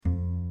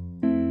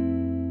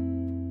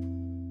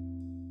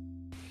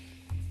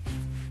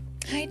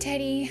Hi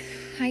Teddy,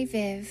 hi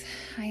Viv,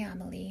 hi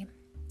Amelie.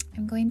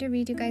 I'm going to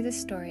read you guys a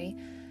story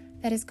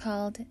that is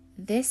called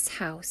This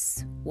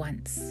House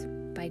Once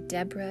by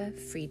Deborah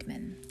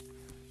Friedman.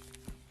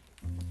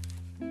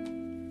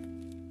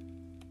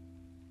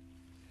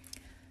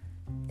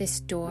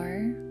 This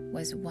door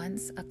was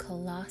once a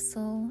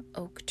colossal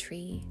oak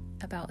tree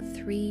about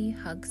 3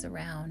 hugs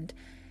around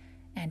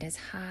and as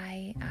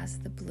high as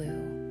the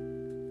blue.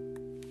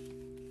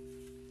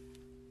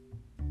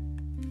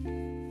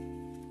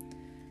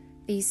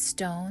 These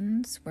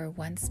stones were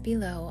once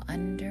below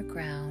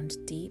underground,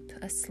 deep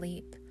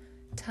asleep,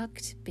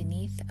 tucked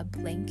beneath a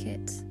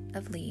blanket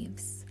of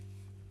leaves.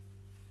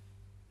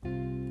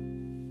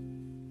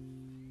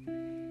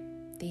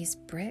 These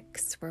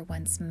bricks were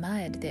once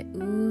mud that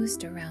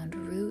oozed around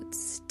roots,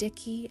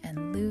 sticky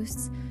and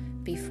loose,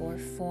 before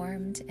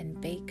formed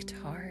and baked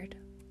hard.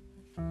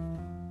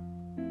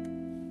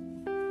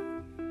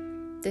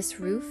 This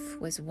roof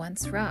was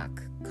once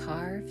rock,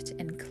 carved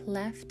and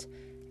cleft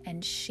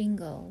and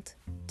shingled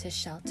to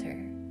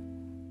shelter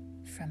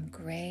from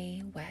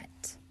gray,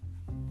 wet,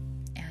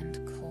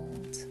 and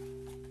cold.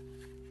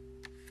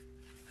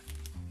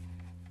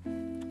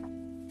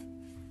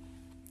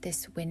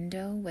 This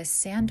window was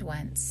sand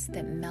once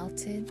that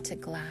melted to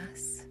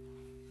glass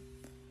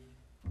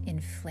in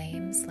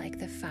flames like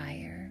the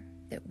fire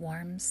that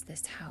warms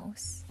this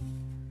house,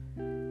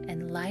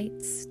 and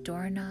lights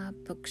doorknob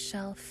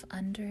bookshelf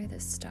under the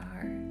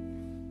star.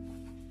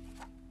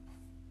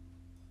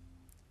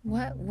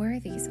 What were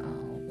these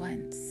all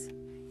once?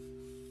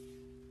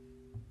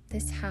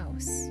 This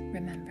house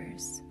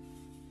remembers,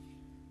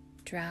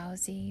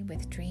 drowsy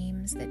with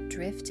dreams that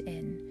drift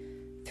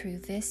in through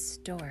this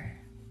door,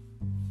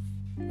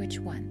 which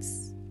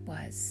once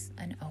was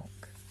an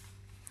oak.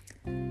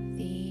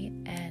 The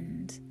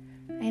end.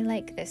 I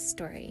like this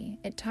story.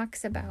 It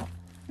talks about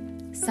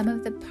some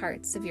of the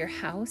parts of your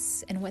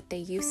house and what they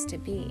used to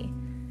be.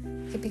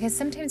 Because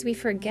sometimes we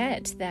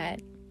forget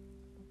that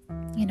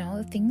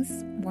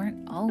things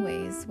weren't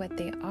always what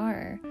they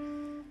are.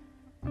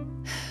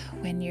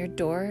 When your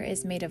door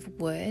is made of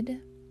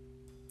wood,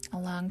 a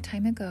long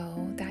time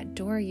ago, that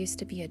door used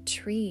to be a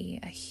tree,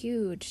 a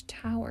huge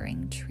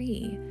towering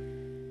tree.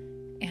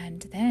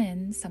 And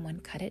then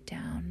someone cut it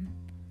down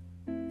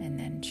and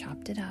then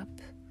chopped it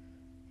up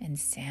and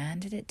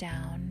sanded it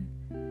down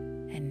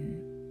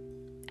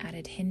and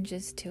added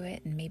hinges to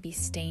it and maybe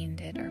stained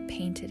it or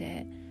painted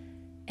it.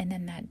 And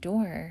then that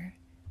door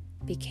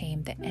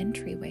became the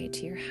entryway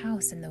to your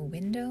house. And the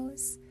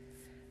windows,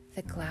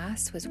 the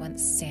glass was once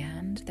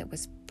sand that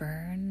was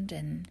burned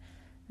and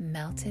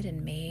melted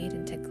and made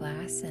into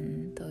glass,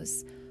 and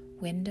those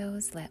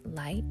windows let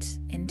light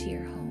into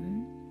your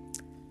home.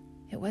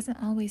 It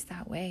wasn't always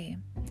that way.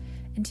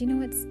 And do you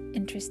know what's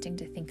interesting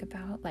to think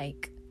about?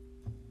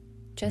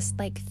 Just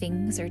like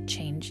things are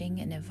changing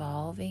and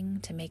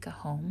evolving to make a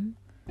home,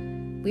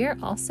 we are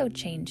also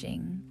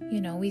changing.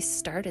 We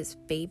start as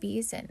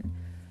babies and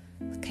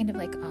kind of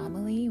like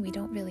Amelie, we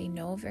don't really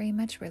know very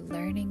much. We're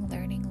learning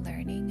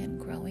and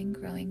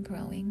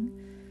growing.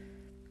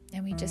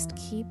 And we just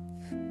keep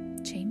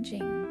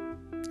changing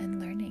and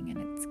learning,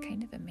 and it's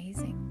kind of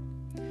amazing.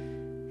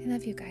 I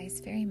love you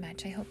guys very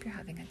much. I hope you're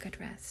having a good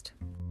rest.